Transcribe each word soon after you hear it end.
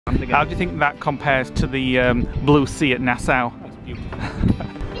How do you think that compares to the blue sea at Nassau? That's beautiful.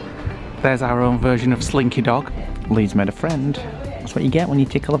 There's our own version of Slinky Dog. Lee's made a friend. That's what you get when you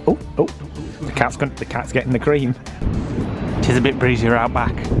tickle a... Oh, the cat's getting the cream. It is a bit breezier out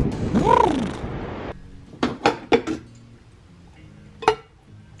back.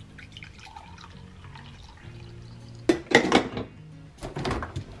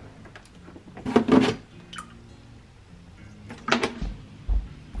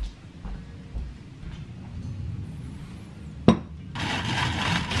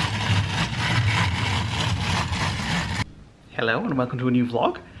 Hello and welcome to a new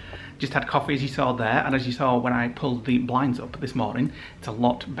vlog. Just had coffee as you saw there, and as you saw when I pulled the blinds up this morning, it's a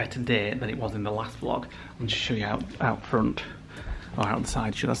lot better day than it was in the last vlog. I'll just show you out front, or out the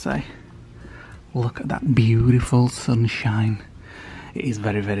side should I say. Look at that beautiful sunshine. It is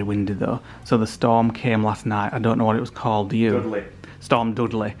very, very windy though. So the storm came last night, I don't know what it was called, do you? Dudley. Storm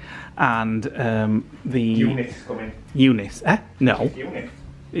Dudley. And the... Eunice coming. Eunice, eh? No. Eunice.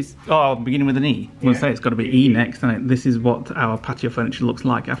 It's beginning with an E. I'm going to say it's got to be E next, isn't it? This is what our patio furniture looks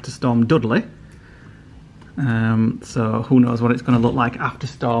like after Storm Dudley. So who knows what it's going to look like after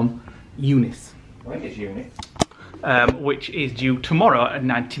Storm Eunice. I think it's Eunice. Which is due tomorrow at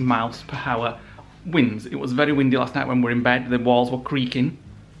 90 miles per hour winds. It was very windy last night when we were in bed. The walls were creaking.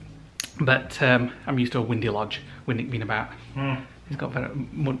 But I'm used to a windy lodge, winding being about. It's got very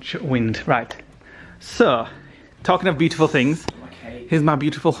much wind. Right. So, talking of beautiful things. Here's my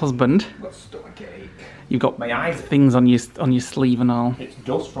beautiful husband. I've got stomachache. You've got my eyes things on your sleeve and all. It's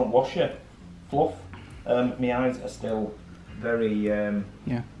dust from washer, fluff. My eyes are still very. Yeah.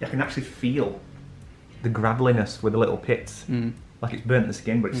 I can actually feel the graveliness with the little pits, like it's burnt the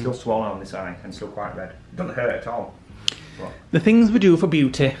skin, but it's still swollen on this eye and still quite red. It doesn't hurt at all. But the things we do for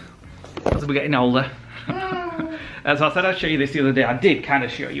beauty as we're getting older. As I said, I'd show you this the other day. I did kind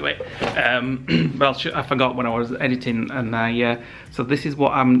of show you it, but I forgot when I was editing. And so this is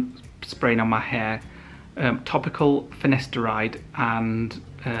what I'm spraying on my hair: topical finasteride and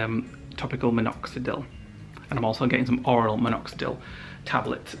topical minoxidil. And I'm also getting some oral minoxidil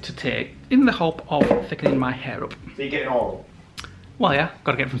tablets to take in the hope of thickening my hair up. So you're getting oral? Well, yeah,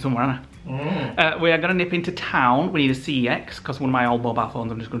 got to get it from somewhere, haven't I? We are going to nip into town. We need a CEX because one of my old mobile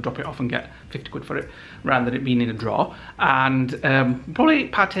phones, I'm just going to drop it off and get 50 quid for it rather than it being in a drawer. And probably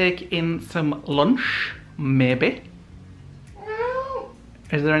partake in some lunch, maybe.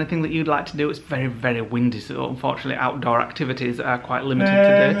 Is there anything that you'd like to do? It's very, very windy, so unfortunately outdoor activities are quite limited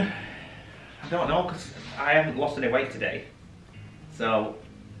today. I don't know, because I haven't lost any weight today. So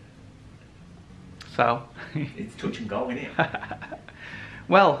it's touch and go, isn't it?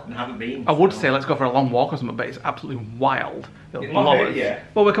 Well, I haven't been. I would say let's go for a long walk or something, but it's absolutely wild. It'll blow us. Yeah.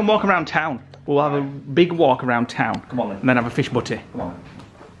 Well, we can walk around town. We'll have a big walk around town. Come on then. And then have a fish butty. Come on.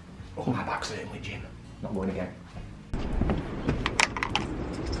 Oh, my back's certainly Jim. Not going again.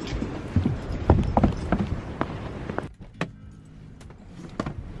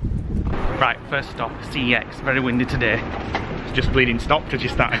 Right, first stop, CEX. Very windy today. Just bleeding stopped as you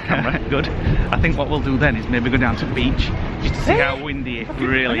started camera. Good. I think what we'll do then is maybe go down to the beach just to see how windy it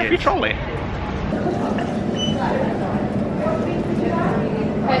really is. Your trolley.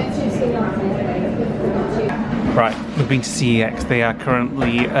 Right, we've been to CEX. They are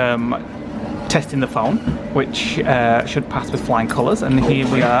currently testing the phone, which should pass with flying colours. And here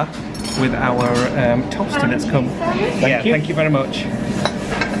we are with our toaster that's come. Thank you very much.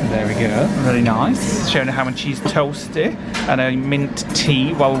 There we go. Very nice. Showing a ham and cheese toasty and a mint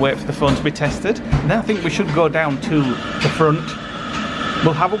tea while we wait for the phone to be tested. And then I think we should go down to the front.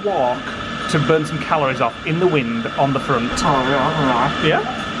 We'll have a walk to burn some calories off in the wind on the front. Alright.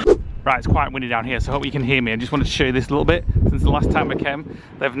 Yeah? Right, it's quite windy down here, so I hope you can hear me. I just wanted to show you this a little bit. Since the last time we came,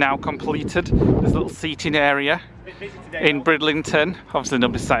 they've now completed this little seating area in Bridlington. Obviously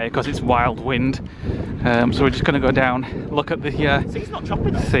nobody's sat here because it's wild wind. So we're just going to go down, look at the Sea's not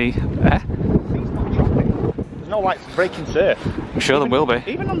chopping though. sea. Sea's not chopping. There's no like breaking surf. I'm sure there will be.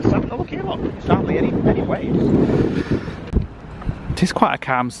 Even on the sand, look here, look. There's hardly any waves. It is quite a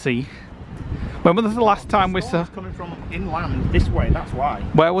calm sea. When was the last time we saw? Coming from inland this way, that's why.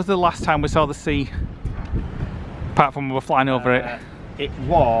 Where was the last time we saw the sea? Apart from we were flying over it. It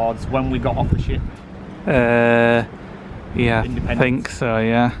was when we got off the ship. Yeah, I think so,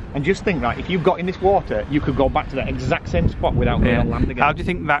 yeah. And just think, right, if you got in this water, you could go back to that exact same spot without going on land again. How do you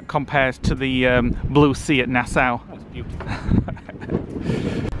think that compares to the blue sea at Nassau? That's beautiful.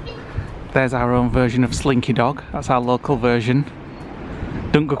 There's our own version of Slinky Dog. That's our local version.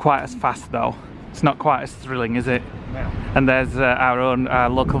 Don't go quite as fast though. It's not quite as thrilling, is it? And there's our own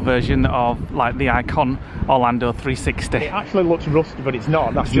local version of like the icon Orlando 360. It actually looks rusty, but it's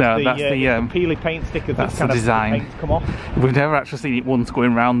not. That's just the peely paint stickers. That's the design. Paint come off. We've never actually seen it once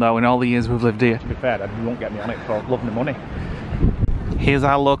going round though in all the years we've lived here. To be fair, you won't get me on it for loving the money. Here's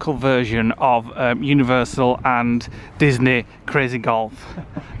our local version of Universal and Disney Crazy Golf.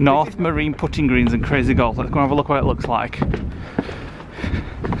 North Marine Putting Greens and Crazy Golf. Let's go and have a look what it looks like.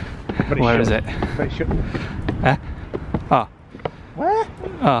 Where is it? But it shouldn't. Oh. Where?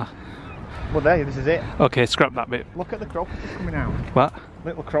 Oh. Well, there, this is it. Okay, scrap that bit. Look at the crocuses coming out. What?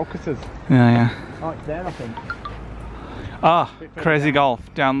 Little crocuses. Yeah. Oh, it's there, I think. Ah, Crazy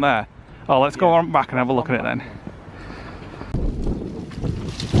Golf down there. Oh, let's go on back and have a look at it then.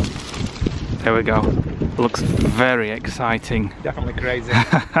 There we go. Looks very exciting. Definitely crazy.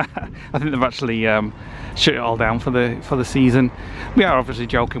 I think they've actually shut it all down for the season. We are obviously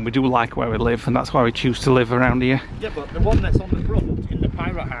joking. We do like where we live, and that's why we choose to live around here. Yeah, but the one that's on the front in the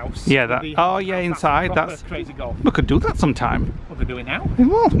pirate house. Yeah, that. Oh yeah, inside. That's Crazy Golf. We could do that sometime. What they're doing now?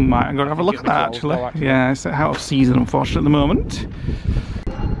 Well, might I'm going to have a look at that actually. Yeah, it's out of season unfortunately at the moment.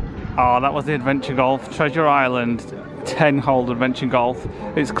 Oh, that was the Adventure Golf, Treasure Island. 10-hole Adventure Golf.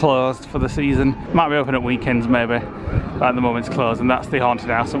 It's closed for the season. Might be open at weekends maybe, but at the moment it's closed, and that's the haunted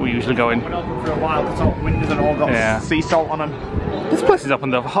house that we usually go in. It's been open for a while because all the windows and all got sea salt on them. This place is open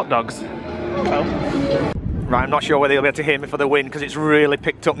though for hot dogs. Well. Right, I'm not sure whether you'll be able to hear me for the win because it's really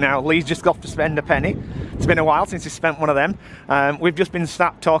picked up now. Lee's just got to spend a penny. It's been a while since he's spent one of them. We've just been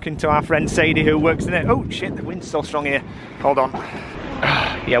sat talking to our friend Sadie who works in it. Oh shit, the wind's so strong here. Hold on.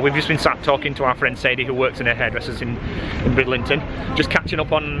 Yeah, we've just been sat talking to our friend Sadie who works in her hairdressers in Bridlington, just catching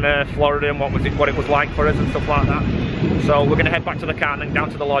up on Florida and what it was like for us and stuff like that. So we're going to head back to the car and then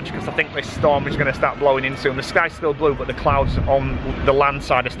down to the lodge because I think this storm is going to start blowing in soon. The sky's still blue, but the clouds on the land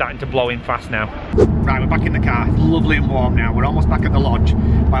side are starting to blow in fast now. Right, we're back in the car. It's lovely and warm now. We're almost back at the lodge.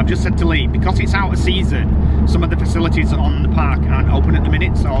 But I've just said to Lee, because it's out of season, some of the facilities on the park aren't open at the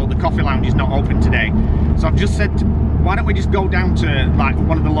minute, so the coffee lounge is not open today. So I've just said, why don't we just go down to like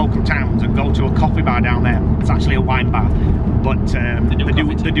one of the local towns and go to a coffee bar down there. It's actually a wine bar, but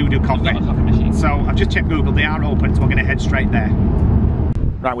they do coffee. So I've just checked Google, they are open, so we're going to head straight there.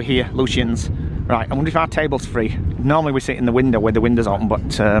 Right, we're here, Lucian's. Right, I wonder if our table's free. Normally we sit in the window where the window's open,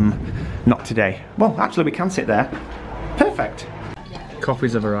 but not today. Well, actually we can sit there. Perfect.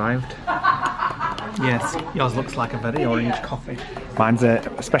 Coffees have arrived. Yes, yours looks like a very orange coffee. Mine's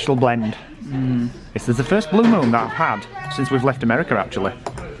a special blend. This is the first blue moon that I've had since we've left America, actually.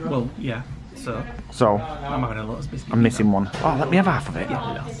 Well, yeah. So I'm having a lot of biscuits. I'm missing one. Oh, let me have half of it.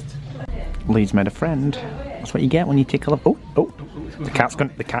 Lee's made a friend. That's what you get when you tickle up. Oh! The cat's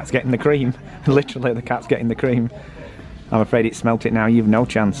getting the cream. Literally, the cat's getting the cream. I'm afraid it smelt it now. You've no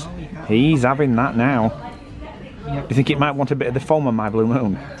chance. He's having that now. Do you think it might want a bit of the foam on my blue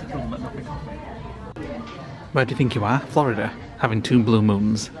moon? Where do you think you are? Florida, having 2 blue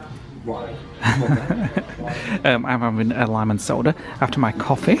moons. Why? I'm having a lime and soda after my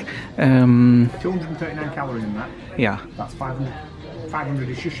coffee. 239 calories in that. Yeah. That's 500. 500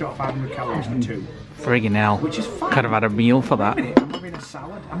 is just short of 500 calories for 2. Friggin' hell. Which is fine. Could have had a meal for that. I'm having a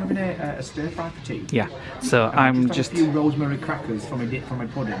salad. I'm having a stir fry for tea. Yeah. So I'm just a few rosemary crackers for my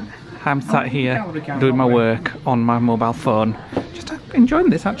pudding. I'm sat here doing my work on my mobile phone. Just enjoying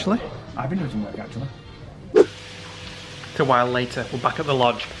this actually. I've been doing some work actually. It's a while later, we're back at the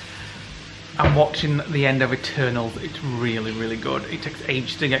lodge. I'm watching the end of Eternals. It's really, really good. It takes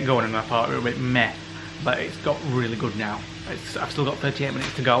ages to get going and I thought it was a bit meh, but it's got really good now. I've still got 38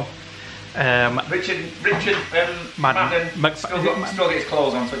 minutes to go. Richard Madden still got his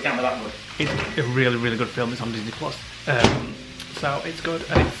clothes on, so it can't be that good. It's a really, really good film. It's on Disney Plus. So it's good,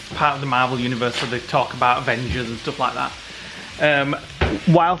 and it's part of the Marvel universe, so they talk about Avengers and stuff like that.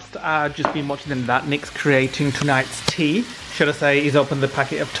 Whilst I've just been watching that, Nick's creating tonight's tea. Should I say he's opened the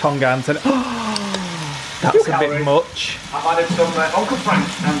packet of Tonga and said, oh, that's a bit much. I've added some Uncle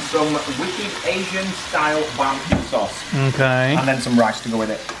Frank's and some wicked Asian style barbecue sauce. Okay. And then some rice to go with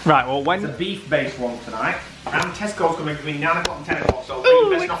it. Right, well when... It's a beef-based one tonight. And Tesco's coming between 9 o'clock and 10 o'clock, so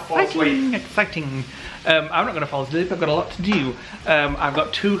let's not fall asleep. Exciting. I'm not going to fall asleep, I've got a lot to do. I've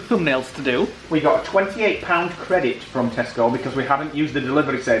got 2 thumbnails to do. We got a £28 credit from Tesco because we haven't used the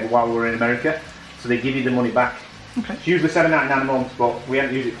delivery saver while we were in America, so they give you the money back. Okay. It's usually $7.99 a month, but we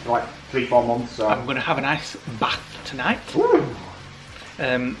haven't used it for like 3-4 months, so... I'm going to have a nice bath tonight. Ooh.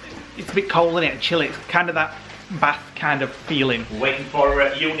 It's a bit cold in it and chilly, it's kind of that bath kind of feeling. Waiting for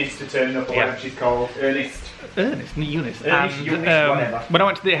Eunice to turn up, or whatever she's called. Eunice, Eunice, whatever. When I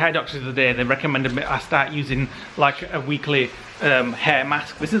went to the hair doctor the other day, they recommended me I start using like a weekly hair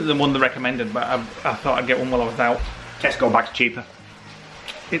mask. This isn't the one they recommended, but I thought I'd get one while I was out. Tesco bag's cheaper.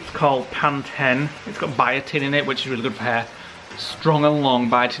 It's called Pan 10. It's got biotin in it, which is really good for hair. Strong and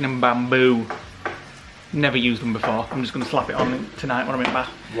long, biotin and bamboo. Never used them before. I'm just going to slap it on tonight when I'm in bath.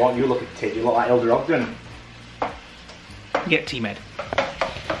 What, you look at Tid, you look like Elder Ogden. Get T-Med.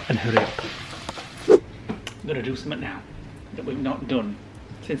 And hurry up. I'm going to do something now that we've not done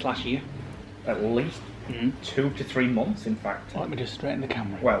since last year. At least 2 to 3 months, in fact. Let me just straighten the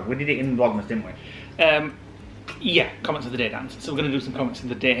camera. Well, we did it in Vlogmas, didn't we? Yeah, comments of the day dance. So we're going to do some comments of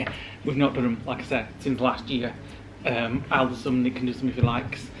the day. We've not done them, like I said, since last year. I'll do some, Nick can do some if he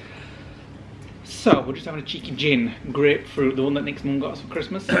likes. So, we're just having a cheeky gin, grapefruit, the one that Nick's mum got us for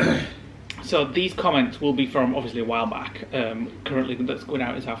Christmas. So these comments will be from obviously a while back. Currently that's going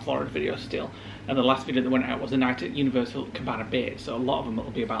out is our Florida video still. And the last video that went out was a night at Universal Cabana Bay. So a lot of them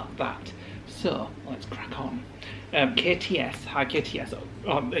will be about that. So, let's crack on. KTS, hi KTS,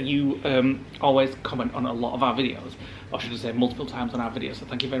 you always comment on a lot of our videos, or should I say multiple times on our videos, so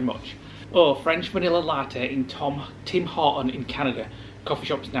thank you very much. Oh, French vanilla latte in Tim Horton in Canada. Coffee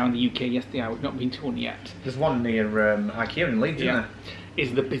shops now in the UK, yes they are, we've not been to one yet. There's one near IKEA in Leeds, isn't there?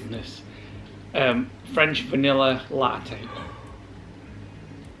 Is the business. French vanilla latte.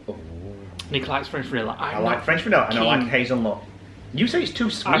 Oh. Nick likes French vanilla. I like French vanilla and I like hazelnut. You say it's too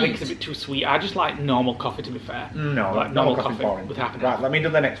sweet. I think it's a bit too sweet. I just like normal coffee, to be fair. No, like normal coffee boring. With half and Right, half. let me do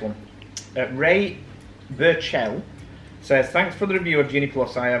the next one. Ray Burchell says, thanks for the review of Genie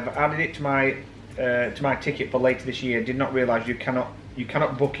Plus. I have added it to my ticket for later this year. Did not realise you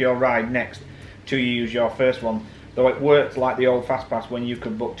cannot book your ride next till you use your first one. Though it works like the old fast pass when you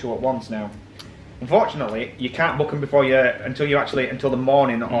could book 2 at once now. Unfortunately, you can't book them before until the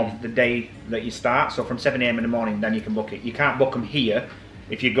morning of the day that you start. So from 7 AM in the morning, then you can book it. You can't book them here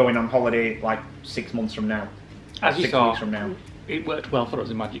if you're going on holiday like 6 months from now. As you 6 saw, weeks from now. It worked well for us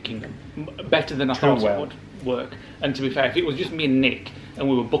in Magic Kingdom. Better than I thought it would work. And to be fair, if it was just me and Nick and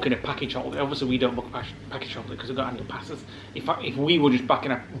we were booking a package holiday, obviously we don't book a package holiday because we've got annual passes. If we were just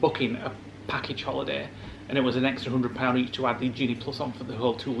booking a package holiday and it was an extra £100 each to add the Genie Plus on for the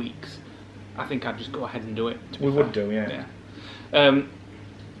whole 2 weeks, I think I'd just go ahead and do it. We would do, yeah.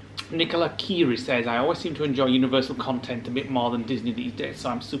 Nicola Kiri says, I always seem to enjoy Universal content a bit more than Disney these days, so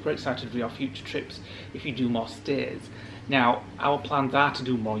I'm super excited for your future trips if you do more stays. Now, our plans are to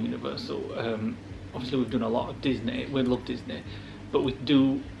do more Universal. Obviously, we've done a lot of Disney. We love Disney. But we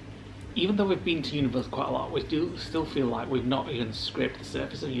do, even though we've been to Universal quite a lot, we do still feel like we've not even scraped the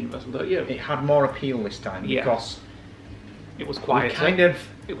surface of Universal, don't you? It had more appeal this time because it was quieter.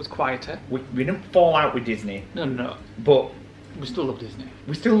 It was quieter. We didn't fall out with Disney. No. But we still love Disney.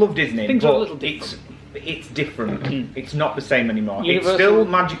 We still love Disney. Things but are a little different. It's different. It's not the same anymore. Universal, it's still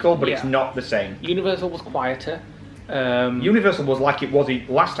magical, but it's not the same. Universal was quieter. Universal was like it was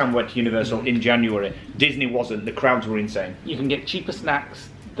last time we went to Universal in January. Disney wasn't. The crowds were insane. You can get cheaper snacks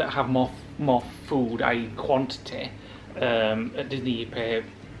that have more food, i.e. quantity. At Disney you pay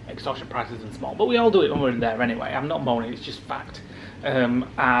extortionate prices and small, but we all do it when we're in there anyway. I'm not moaning, it's just fact.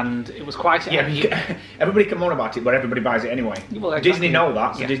 And it was quite... Yeah, everybody can moan about it, but everybody buys it anyway. Well, exactly. Disney know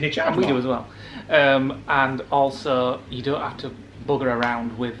that, so Disney charge and we do as well. And also, you don't have to bugger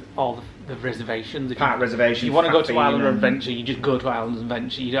around with all the reservations. Reservations. If you want to go to Island of Adventure, you just go to Island of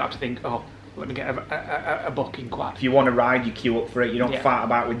Adventure. You don't have to think, oh, let me get a booking quad. If you want to ride, you queue up for it. You don't fart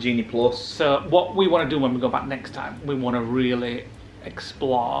about with Genie Plus. So what we want to do when we go back next time, we want to really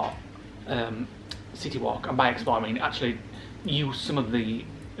explore City Walk. And by explore, I mean actually use some of the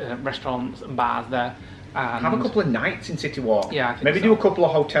restaurants and bars there. And have a couple of nights in City Walk. Yeah, I think maybe do a couple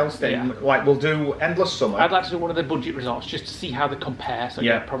of hotel stays. Yeah. Like we'll do Endless Summer. I'd like to do one of the budget resorts just to see how they compare. So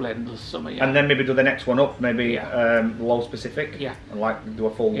yeah, probably Endless Summer. Yeah. And then maybe do the next one up. Maybe Low Pacific. Yeah. And like do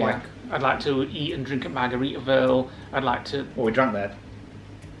a full like. I'd like to eat and drink at Margaritaville. I'd like to. Well, we drank there.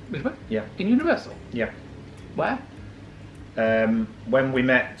 Really? Yeah. In Universal. Yeah. Where? When we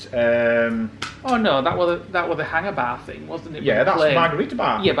met. Oh no, that was the hangar bar thing, wasn't it? Yeah, that's the Margarita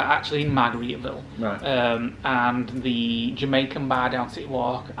bar. Yeah, but actually in Margaritaville. Right. And the Jamaican bar down City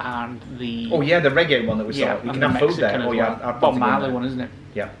Walk and the... Oh yeah, the reggae one that we saw. You can have food there. Oh yeah, Bob Marley one, isn't it?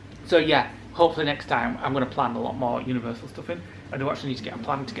 Yeah. So yeah, hopefully next time I'm going to plan a lot more Universal stuff in. I do actually need to get a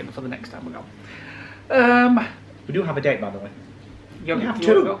plan together for the next time we go. We do have a date, by the way. We have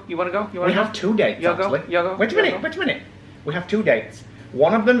two. You want to go? We have 2 dates, actually. Wait a minute. We have 2 dates.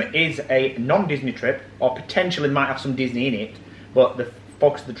 One of them is a non-Disney trip, or potentially might have some Disney in it, but the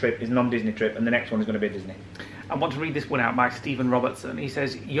focus of the trip is non-Disney trip, and the next one is going to be a Disney. I want to read this one out by Stephen Robertson. He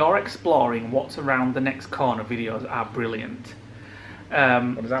says, "You're exploring what's around the next corner videos are brilliant."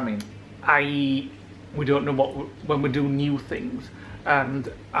 What does that mean? I.e., we don't know when we do new things, and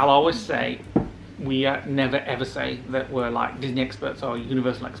I'll always say, we never ever say that we're like Disney experts or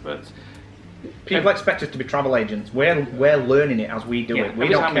Universal experts. People expect us to be travel agents. We're learning it as we do it. We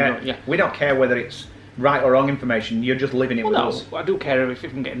don't care. We don't care whether it's right or wrong information. You're just living it with us. I do care if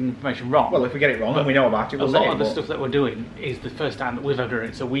I'm getting information wrong. Well, if we get it wrong and we know about it, we'll a lot of the stuff that we're doing is the first time that we've ever done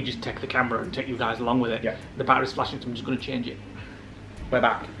it. So we just take the camera and take you guys along with it. Yeah. The battery's flashing, so I'm just going to change it. We're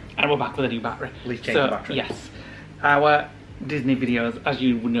back. And we're back with a new battery. At least change the battery. Yes. Our Disney videos, as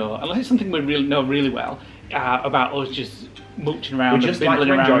you know, unless it's something we really know really well, about us just mooching around and bimbling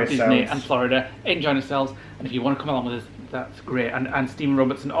around Disney and Florida, enjoying ourselves. And if you want to come along with us, that's great. And Stephen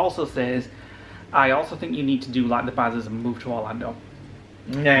Robertson also says, I also think you need to do like the Bazzers and move to Orlando.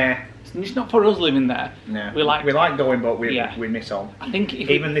 Nah. It's not for us living there. Nah. We like going, but we miss home. I think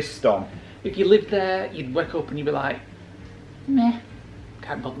even this storm. If you lived there, you'd wake up and you'd be like, meh,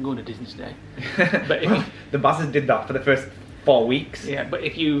 can't bother going to Disney today. But the Bazzers did that for the first 4 weeks. Yeah, but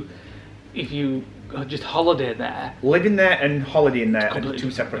if you just holiday there, living there and holidaying there are two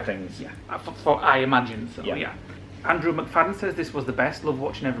separate things. Yeah, I imagine so. Yeah. Andrew McFadden says this was the best. Love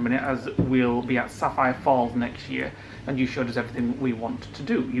watching every minute, as we'll be at Sapphire Falls next year, and you showed us everything we want to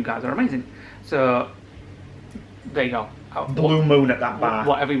do. You guys are amazing. So there you go. Blue moon at that bar.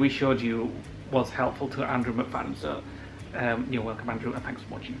 Whatever we showed you was helpful to Andrew McFadden. So you're welcome, Andrew, and thanks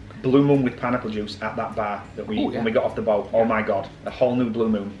for watching. Blue moon with pineapple juice at that bar that when we got off the boat. Oh my god, a whole new blue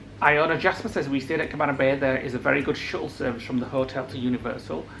moon. Iona Jasper says we stayed at Cabana Bay. There is a very good shuttle service from the hotel to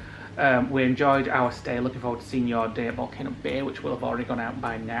Universal. We enjoyed our stay. Looking forward to seeing your day at Volcano Bay, which will have already gone out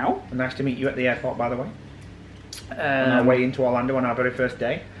by now. Nice to meet you at the airport, by the way. On our way into Orlando on our very first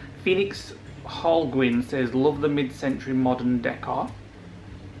day. Phoenix Hallgwyn says, love the mid-century modern decor.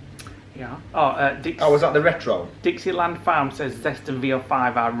 Yeah. Was that the retro? Dixieland Farm says Zest and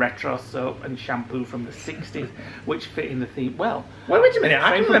VO5 are retro soap and shampoo from the 60s, which fit in the theme well. Wait a minute,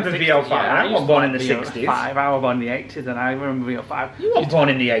 I can remember VO5. Yeah, I was born in the 60s. I was born in the 80s, and I remember VO5. You were born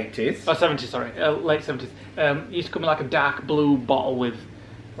in the 80s? Oh, 70s, sorry. Late 70s. Used to come in like a dark blue bottle with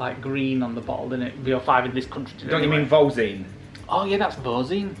like green on the bottle, didn't it? VO5 in this country. Don't you mean Vosine? Oh, yeah, that's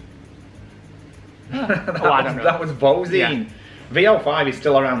Vosine. That was Vosine. Yeah. VO5 is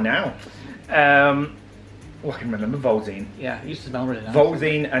still around now. I can remember Vosine. Yeah, it used to smell really nice.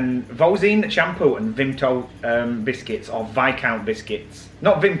 Vosine shampoo and Vimto biscuits, or Viscount biscuits.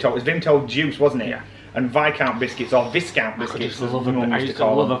 Not Vimto, it was Vimto juice, wasn't it? Yeah. And Viscount biscuits, or Viscount biscuits. I used to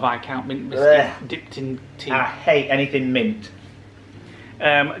love a Viscount mint biscuit dipped in tea. I hate anything mint.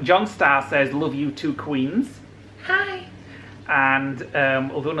 John Starr says, love you two queens. Hi. And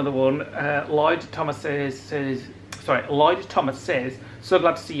we'll do another one. Lloyd Thomas says, so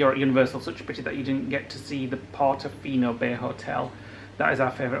glad to see you're at Universal. Such a pity that you didn't get to see the Portofino Bay Hotel. That is our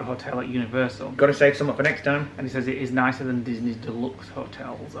favourite hotel at Universal. Got to save some up for next time. And he says it is nicer than Disney's deluxe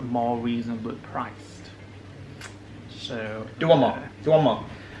hotels and more reasonably priced. So do one more.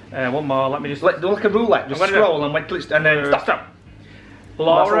 One more. Let me just do like a roulette. Just scroll and wait till it's and then stop.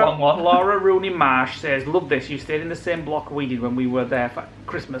 Laura Rooney Marsh says, love this. You stayed in the same block we did when we were there for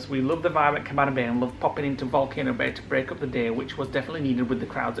Christmas. We love the vibe at Cabana Bay and love popping into Volcano Bay to break up the day, which was definitely needed with the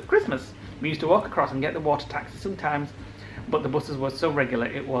crowds at Christmas. We used to walk across and get the water taxi sometimes, but the buses were so regular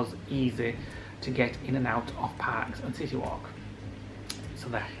it was easy to get in and out of parks and City Walk. So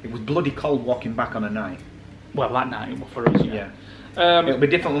there. It was bloody cold walking back on a night. Well, that night for us, yeah. It'll be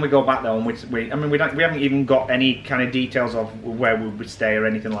different when we go back though, and we haven't even got any kind of details of where we would stay or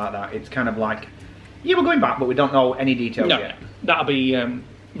anything like that. It's kind of like, yeah, we're going back, but we don't know any details yet. That'll be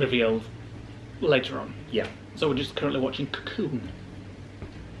revealed later on. Yeah. So we're just currently watching Cocoon,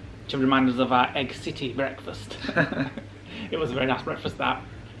 to remind us of our Egg City breakfast. It was a very nice breakfast. That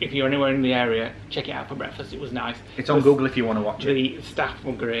if you're anywhere in the area, check it out for breakfast. It was nice. It's on Google if you want to watch it. The staff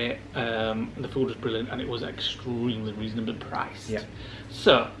were great, the food was brilliant, and it was extremely reasonably priced. Yeah.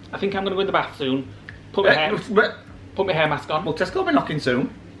 So I think I'm going to go in the bath soon. Put my hair mask on. Well, Tesco will be knocking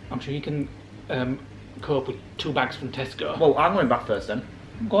soon. I'm sure you can cope with 2 bags from Tesco. Well, I'm going bath first then.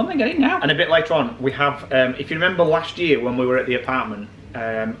 Go on then, get it now. And a bit later on, we have. If you remember last year when we were at the apartment,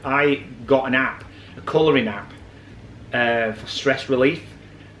 I got an app, a colouring app, for stress relief.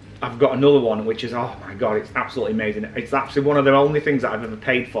 I've got another one which is, oh my god, it's absolutely amazing. It's actually one of the only things that I've ever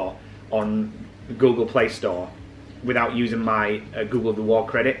paid for on the Google Play Store without using my Google Reward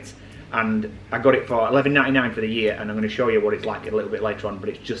credits, and I got it for $11.99 for the year, and I'm going to show you what it's like a little bit later on, but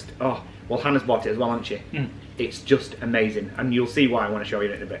it's just, well, Hannah's bought it as well, hasn't she? Mm. It's just amazing, and you'll see why I want to show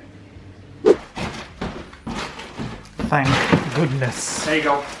you it in a bit. Thank goodness. There you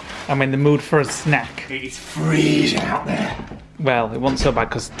go. I'm in the mood for a snack. It is freezing out there. Well, it wasn't so bad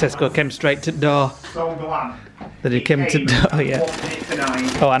because Tesco came straight to the door. So glad. That he came to door, yeah.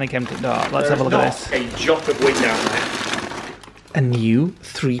 Oh, and he came to door. Let's have a look at this. A jot of wind down there. A new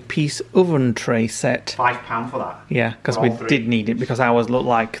 3-piece oven tray set. £5 for that. Yeah, because we did need it, because ours look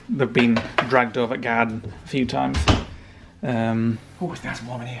like they've been dragged over garden a few times. Oh, it's nice and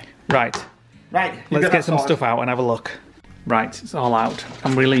warm in here. Right. Right. Let's get some stuff out and have a look. Right, it's all out.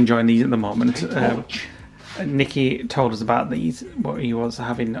 I'm really enjoying these at the moment. Nicky told us about these, what he was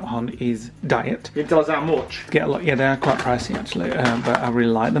having on his diet. You tell us how much? Get a lot, yeah, they're quite pricey actually, but I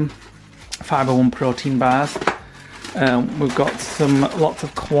really like them. Fibre One protein bars. We've got lots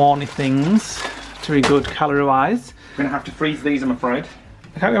of corny things to be good calorie-wise. We're going to have to freeze these, I'm afraid.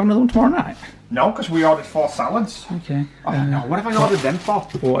 Can't we have another one tomorrow night? No, because we ordered 4 salads. Okay. Oh no, what have I ordered them for?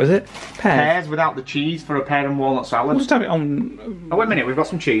 What is it? Pears without the cheese for a pear and walnut salad. We'll just have it on... Oh, wait a minute, we've got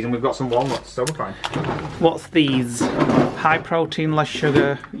some cheese and we've got some walnuts, so we're fine. What's these? High protein, less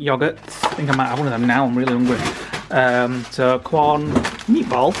sugar yogurts. I think I might have one of them now, I'm really hungry. So corn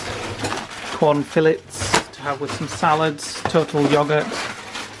meatballs, corn fillets to have with some salads, total yogurt,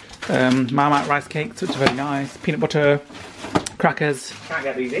 Marmite rice cakes, which are very nice, peanut butter, crackers. Can't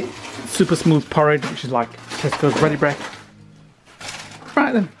get these in. Super smooth porridge, which is like Tesco's ready bread.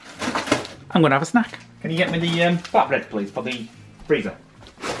 Right then, I'm going to have a snack. Can you get me the flatbread, please, for the freezer?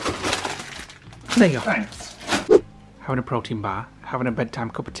 There you go. Thanks. Having a protein bar, having a bedtime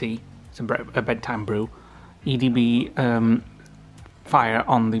cup of tea, some a bedtime brew, EDB fire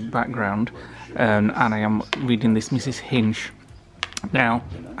on the background, and I am reading this Mrs. Hinch. Now,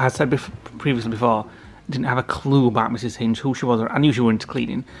 as I said previously before, I didn't have a clue about Mrs. Hinch, who she was. I knew she was into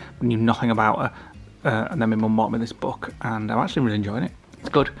cleaning, but knew nothing about her. And then my mum bought me this book, and I'm actually really enjoying it. It's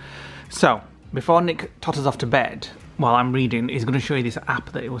good. So, before Nick totters off to bed, while I'm reading, he's going to show you this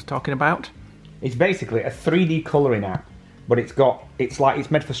app that he was talking about. It's basically a 3D colouring app, but it's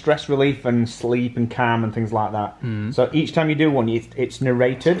made for stress relief and sleep and calm and things like that. So each time you do one, it's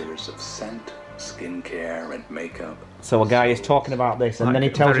narrated. Of scent, skincare, and makeup. So a guy is talking about this, and Like then he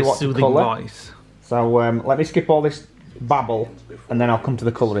tells you what to colour. Voice. So let me skip all this babble, and then I'll come to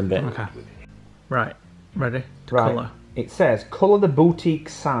the colouring bit. Okay. Right. Ready to colour. It says, colour the boutique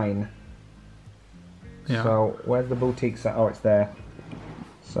sign. Yeah. So, where's the boutique sign? Oh, it's there.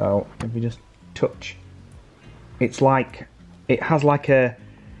 So, if you just touch, it's like, it has like a,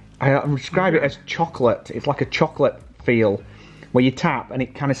 I describe it as chocolate. It's like a chocolate feel, where you tap and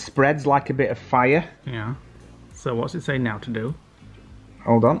it kind of spreads like a bit of fire. Yeah. So what's it say now to do?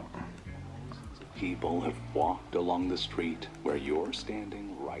 Hold on. People have walked along the street where you're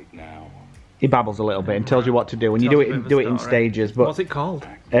standing right now. He babbles a little bit and tells you what to do, and you do it in stages. But what's it called?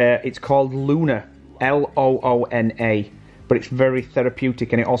 It's called Luna, Loona, but it's very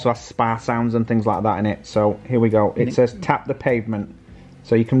therapeutic, and it also has spa sounds and things like that in it. So here we go. It says tap the pavement,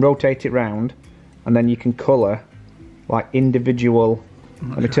 so you can rotate it round, and then you can colour like individual.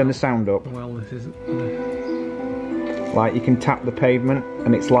 Let me turn the sound up. Well, this is. Like you can tap the pavement,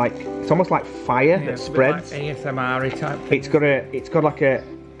 and it's almost like fire that spreads. Like ASMR type. It's got like a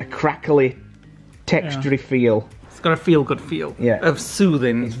crackly, textury feel. It's got a feel-good feel. Yeah. Of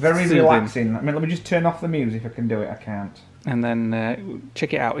soothing. It's very relaxing. I mean, let me just turn off the music if I can do it. I can't. And then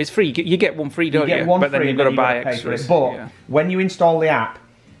check it out. It's free. You get one free, don't you? Get one but free, then you've got to buy pay for extras. it. But when you install the app,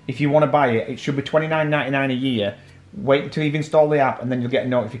 if you want to buy it, it should be $29.99 a year. Wait until you've installed the app, and then you'll get a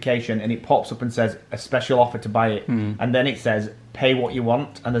notification, and it pops up and says a special offer to buy it. And then it says pay what you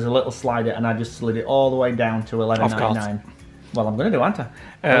want, and there's a little slider, and I just slid it all the way down to $11.99. Well, I'm going to do, aren't I?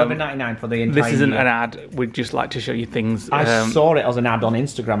 $11.99 for the entire This isn't year. an ad. We'd just like to show you things. I saw it as an ad on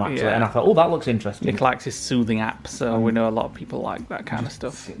Instagram, actually, and I thought, oh, that looks interesting. Nick likes his soothing app, so we know a lot of people like that kind of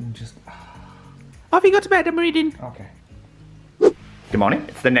stuff. Sit and just... Have you got to bed? I'm reading. Okay. Good morning.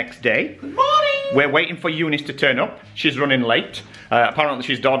 It's the next day. Good morning. We're waiting for Eunice to turn up. She's running late. Apparently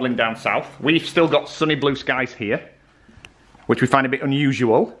she's dawdling down south. We've still got sunny blue skies here, which we find a bit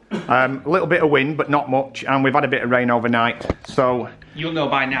unusual. A little bit of wind, but not much, and we've had a bit of rain overnight, so... You'll know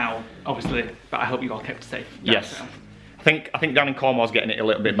by now, obviously, but I hope you all kept safe. Yes. I think down in Cornwall's getting it a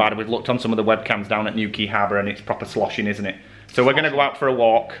little bit bad. We've looked on some of the webcams down at Newquay Harbour, and it's proper sloshing, isn't it? So we're going to go out for a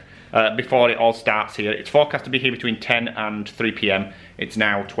walk before it all starts here. It's forecast to be here between 10 and 3 p.m. It's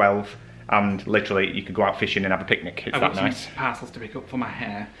now 12, and literally you could go out fishing and have a picnic. It's that nice. Some parcels to pick up for my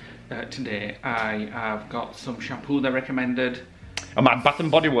hair today. I have got some shampoo they recommended. And my Bath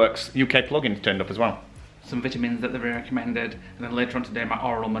 & Body Works UK plugin turned up as well. Some vitamins that they recommended, and then later on today my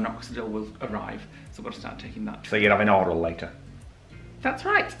oral minoxidil will arrive, so I've got to start taking that. So you're having oral later? That's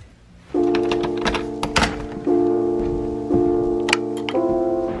right.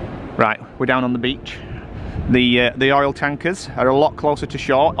 Right, we're down on the beach. The oil tankers are a lot closer to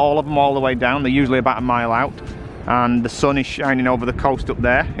shore, all of them all the way down. They're usually about a mile out. and the sun is shining over the coast up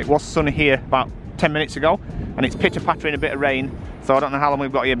there. It was sunny here about 10 minutes ago, and it's pitter-pattering a bit of rain, so I don't know how long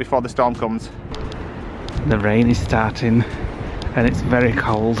we've got here before the storm comes. The rain is starting and it's very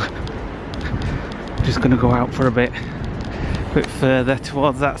cold. Just going to go out for a bit further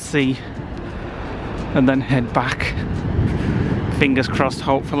towards that sea and then head back. Fingers crossed,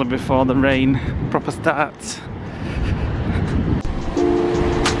 hopefully before the rain proper starts.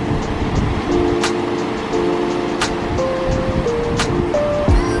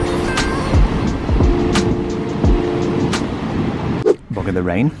 Bugger the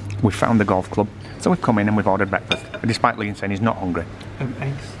rain. We found the golf club, so we've come in and we've ordered breakfast, despite Liam saying he's not hungry.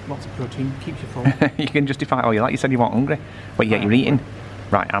 Eggs, lots of protein, keeps you full. You can justify it all you like. You said you weren't hungry, but yet you're eating.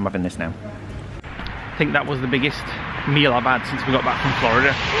 Right, I'm having this now. I think that was the biggest meal I've had since we got back from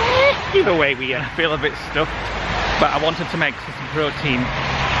Florida. Either way, I feel a bit stuffed, but I wanted to make some protein.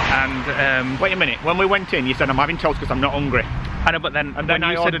 And wait a minute, when we went in, you said I'm having toast because I'm not hungry. I know, but then, when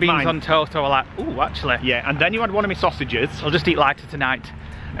I you said beans mine on toast, I was like, ooh, actually. Yeah, and then you had one of my sausages. I'll just eat lighter tonight.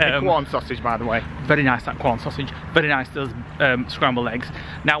 Corn sausage, by the way. Very nice, that corn sausage. Very nice, those scrambled eggs.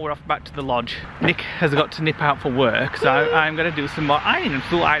 Now we're off back to the lodge. Nick has got to nip out for work, so I'm going to do some more ironing and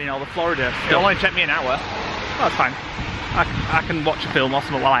still ironing all the Florida stuff. It'll only take me an hour. Oh, that's fine. I can watch a film or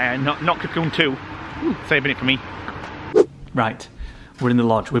something while I iron. Not Cocoon 2. Saving it for me. Right. We're in the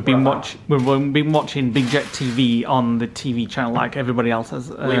lodge. We've been watching Big Jet TV on the TV channel like everybody else has.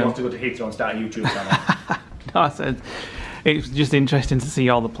 Lee wants to go to Heathrow and start a YouTube channel. No, I said it's just interesting to see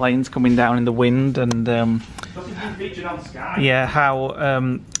all the planes coming down in the wind and featured on Sky. yeah,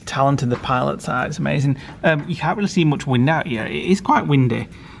 how talented the pilots are. It's amazing. You can't really see much wind out here. It is quite windy,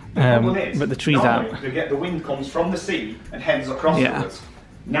 but the trees aren't. The wind comes from the sea and heads across to us.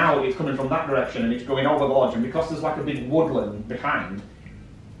 Now it's coming from that direction and it's going over the lodge, and because there's like a big woodland behind,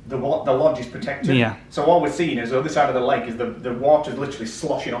 the lodge is protected. Yeah. So all we're seeing is the other side of the lake is the water's literally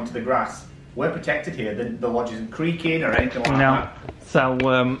sloshing onto the grass. We're protected here. The lodge isn't creaking or anything like that. So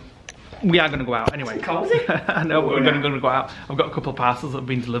we are going to go out anyway. It's cozy. I know, we're going to go out. I've got a couple of parcels that have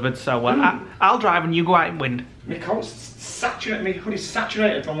been delivered, so I'll drive and you go out in wind. My coat's saturated. My hoodie's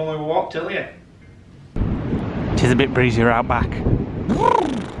saturated from when we walked earlier. It is a bit breezier out back.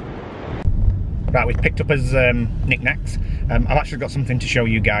 Right, we've picked up his knickknacks. I've actually got something to show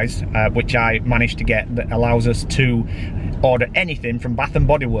you guys, which I managed to get that allows us to order anything from Bath and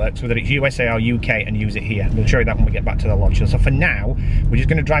Body Works, whether it's USA or UK, and use it here. We'll show you that when we get back to the lodge. So for now, we're just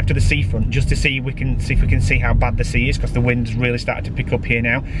going to drive to the seafront just to see if we can see how bad the sea is, because the wind's really started to pick up here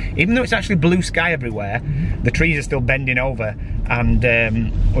now. Even though it's actually blue sky everywhere, the trees are still bending over, and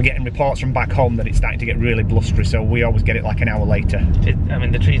we're getting reports from back home that it's starting to get really blustery. So we always get it like an hour later. I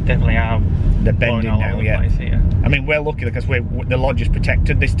mean, the trees definitely are. They're bending now, yeah. I mean, we're lucky because the lodge is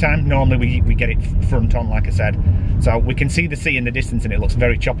protected this time. Normally we get it front on, like I said. So we can see the sea in the distance and it looks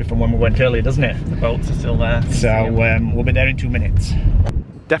very choppy from when we went earlier, doesn't it? The boats are still there. So we'll be there in 2 minutes.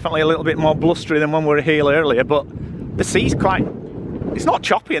 Definitely a little bit more blustery than when we were here earlier, but the sea's it's not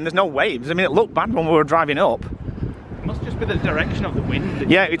choppy and there's no waves. I mean, it looked bad when we were driving up. It must just be the direction of the wind.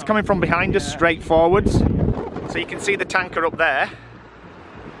 Yeah, it's coming from behind us, straight forwards. So you can see the tanker up there.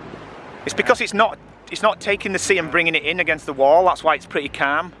 It's because it's not taking the sea and bringing it in against the wall. That's why it's pretty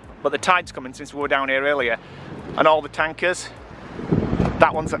calm. But the tide's coming since we were down here earlier, and all the tankers.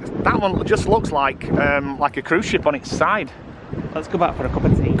 That one just looks like a cruise ship on its side. Let's go back for a cup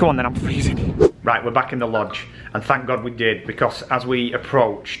of tea. Come on then, I'm freezing. Right, we're back in the lodge, and thank God we did, because as we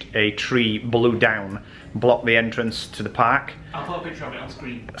approached, a tree blew down, blocked the entrance to the park. I'll put a picture of it on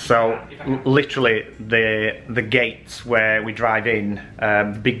screen. So literally the gates where we drive in,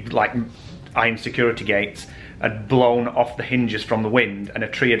 the big like iron security gates, had blown off the hinges from the wind, and a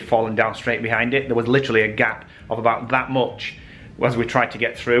tree had fallen down straight behind it. There was literally a gap of about that much as we tried to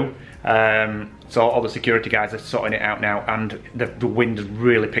get through. So all the security guys are sorting it out now, and the wind has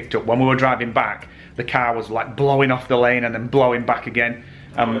really picked up. When we were driving back, the car was like blowing off the lane and then blowing back again.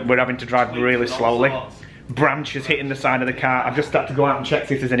 We're having to drive really slowly. Branches hitting the side of the car. I've just had to go out and check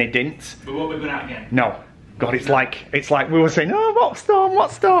see if there's any dints. But what, we're going out again? No. God, it's like we were saying, oh,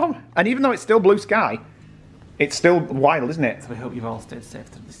 what storm? And even though it's still blue sky, it's still wild, isn't it? So we hope you've all stayed safe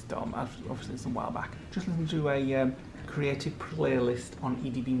through this storm. Obviously it's a while back. Just listen to a creative playlist on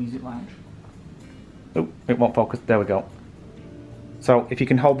EDB Music Lounge. Oh, it won't focus. There we go. So if you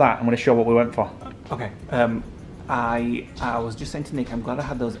can hold that, I'm going to show what we went for. Okay. I was just saying to Nick, I'm glad I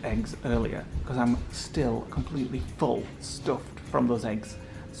had those eggs earlier, because I'm still completely stuffed from those eggs.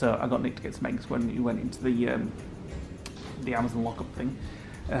 So I got Nick to get some eggs when he went into the Amazon lockup thing.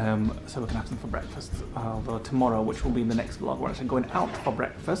 So we can have some for breakfast. Although tomorrow, which will be in the next vlog, we're actually going out for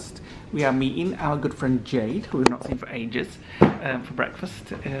breakfast. We are meeting our good friend Jade, who we've not seen for ages, for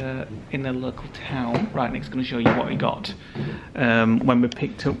breakfast in a local town. Right, Nick's going to show you what we got when we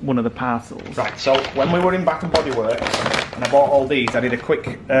picked up one of the parcels. Right, so when we were in Bath and Body Works and I bought all these, I did a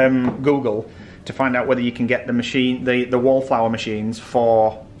quick Google to find out whether you can get the machine, the wallflower machines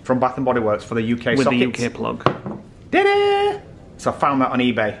from Bath and Body Works for the UK with sockets. the UK plug. Did it? So I found that on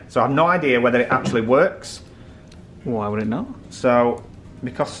eBay. So I have no idea whether it actually works. Why would it not? So,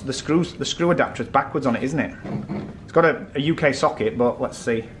 because the screw adapter is backwards on it, isn't it? It's got a UK socket, but let's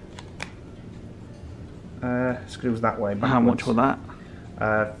see. Screws that way. Backwards. How much was that?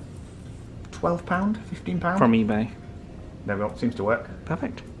 £12, £15 from eBay. There we go. Seems to work.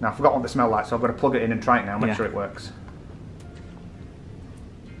 Perfect. Now I forgot what they smell like, so I've got to plug it in and try it now. Make sure it works.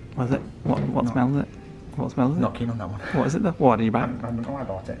 What is it? What smells it? What smells it? Not keen on that one. What is it though? What did you buy? I don't know why I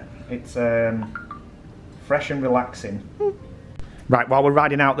bought it. It's fresh and relaxing. Right, while we're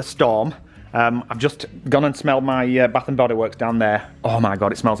riding out the storm, I've just gone and smelled my Bath and Body Works down there. Oh my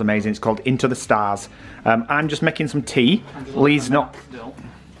god, it smells amazing. It's called Into the Stars. I'm just making some tea. Lee's not.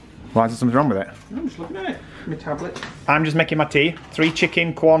 Why is there something wrong with it? I'm just looking at it. My tablet. I'm just making my tea. 3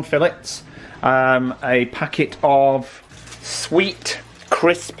 chicken corn fillets, a packet of sweet,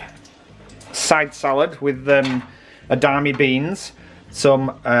 crisp side salad with edamame beans,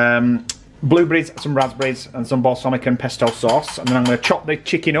 some blueberries, some raspberries, and some balsamic and pesto sauce. And then I'm going to chop the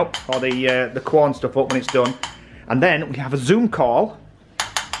chicken up, or the corn stuff up when it's done. And then we have a Zoom call,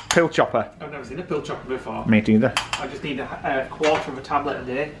 pill chopper. I've never seen a pill chopper before. Me neither. I just need a quarter of a tablet a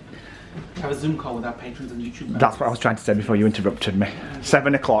day. Have a Zoom call with our patrons on YouTube. That's what I was trying to say before you interrupted me.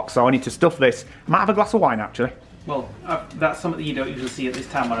 7 o'clock, so I need to stuff this. Might have a glass of wine actually. Well, that's something you don't usually see at this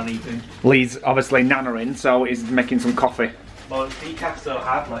time on an evening. Lee's obviously nannering, so he's making some coffee. Well, it's decaf so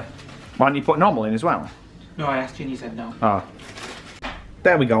hardly. Why don't you put normal in as well? No, I asked you and you said no. Oh.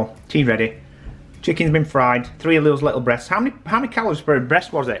 There we go. Tea ready. Chicken's been fried. 3 of those little breasts. How many calories per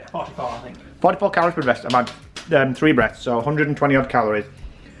breast was it? 44, I think. 44 calories per breast. I've had 3 breasts, so 120 odd calories.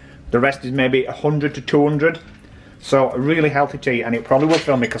 The rest is maybe 100 to 200. So a really healthy tea, and it probably will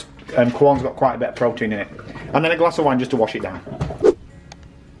fill me because corn's got quite a bit of protein in it. And then a glass of wine just to wash it down.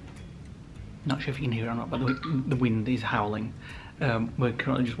 Not sure if you can hear it or not, but the wind is howling. We're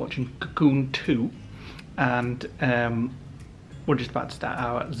currently just watching Cocoon 2, and we're just about to start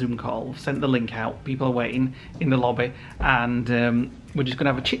our Zoom call. We've sent the link out, people are waiting in the lobby, and we're just going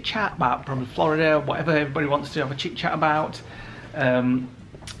to have a chit chat about probably Florida, whatever everybody wants to have a chit chat about.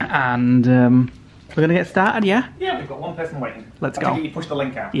 We're going to get started, yeah? Yeah, we've got one person waiting. Let's go. You push the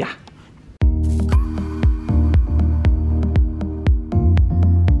link out. Yeah.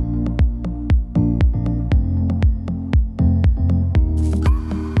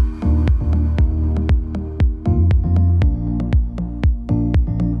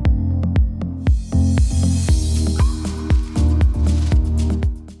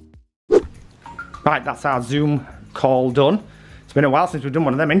 Right, that's our Zoom call done. It's been a while since we've done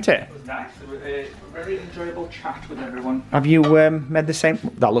one of them, isn't it? It was nice. A very enjoyable chat with everyone. Have you made the same?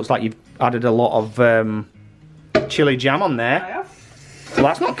 That looks like you've added a lot of chili jam on there. I have. Well,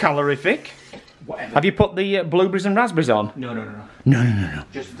 that's not calorific. Whatever. Have you put the blueberries and raspberries on? No. No.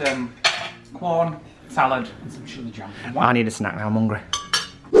 Just corn, salad, and some chili jam. I need a snack now, I'm hungry.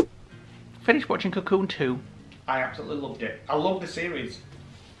 Finished watching Cocoon 2. I absolutely loved it. I love the series.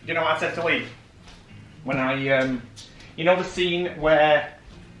 You know what I said to Lee? When I, you know the scene where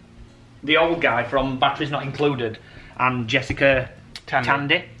the old guy from Batteries Not Included and Jessica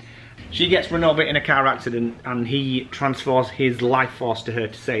Tandy, she gets run over in a car accident and he transfers his life force to her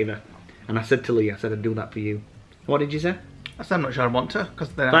to save her. And I said to Lee, I said I'd do that for you. What did you say? I said I'm not sure I want to, because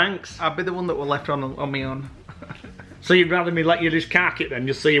thanks. I'll be the one that will left on me on. So you'd rather me let you just cark it then,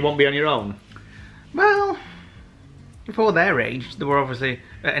 just so you won't be on your own? Well, before their age, they were obviously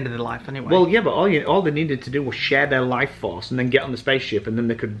at the end of their life anyway. Well, yeah, but all they needed to do was share their life force and then get on the spaceship and then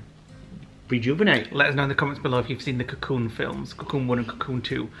they could rejuvenate. Let us know in the comments below if you've seen the Cocoon films, Cocoon 1 and Cocoon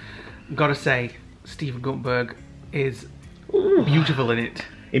 2. Gotta say, Steven Guttenberg is beautiful in it.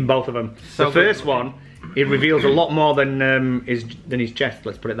 In both of them. So the first one, it reveals a lot more than his chest,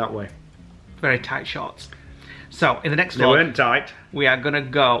 let's put it that way. Very tight shots. So, in the next vlog... They weren't tight. We are gonna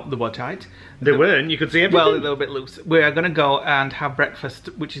go... They were tight. They weren't, you could see everything. Well, a little bit loose. We are gonna go and have breakfast,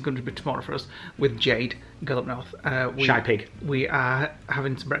 which is going to be tomorrow for us, with Jade, girl up north. Shy pig. We are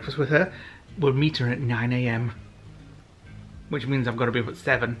having some breakfast with her. We'll meet her at 9 AM. Which means I've got to be up at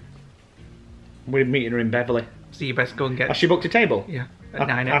 7. We're meeting her in Beverley. So you best go and get... Has she booked a table? Yeah. at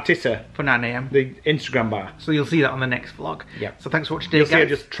 9 Our Twitter. for 9 AM. The Instagram bar. So you'll see that on the next vlog. Yeah. So thanks for watching You'll today, see her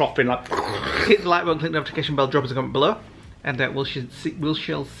guys. just troughing like... Hit the like button, click the notification bell, drop us a comment below. And we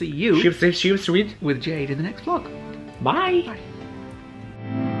shall see you She was sweet. with Jade in the next vlog. Bye. Bye.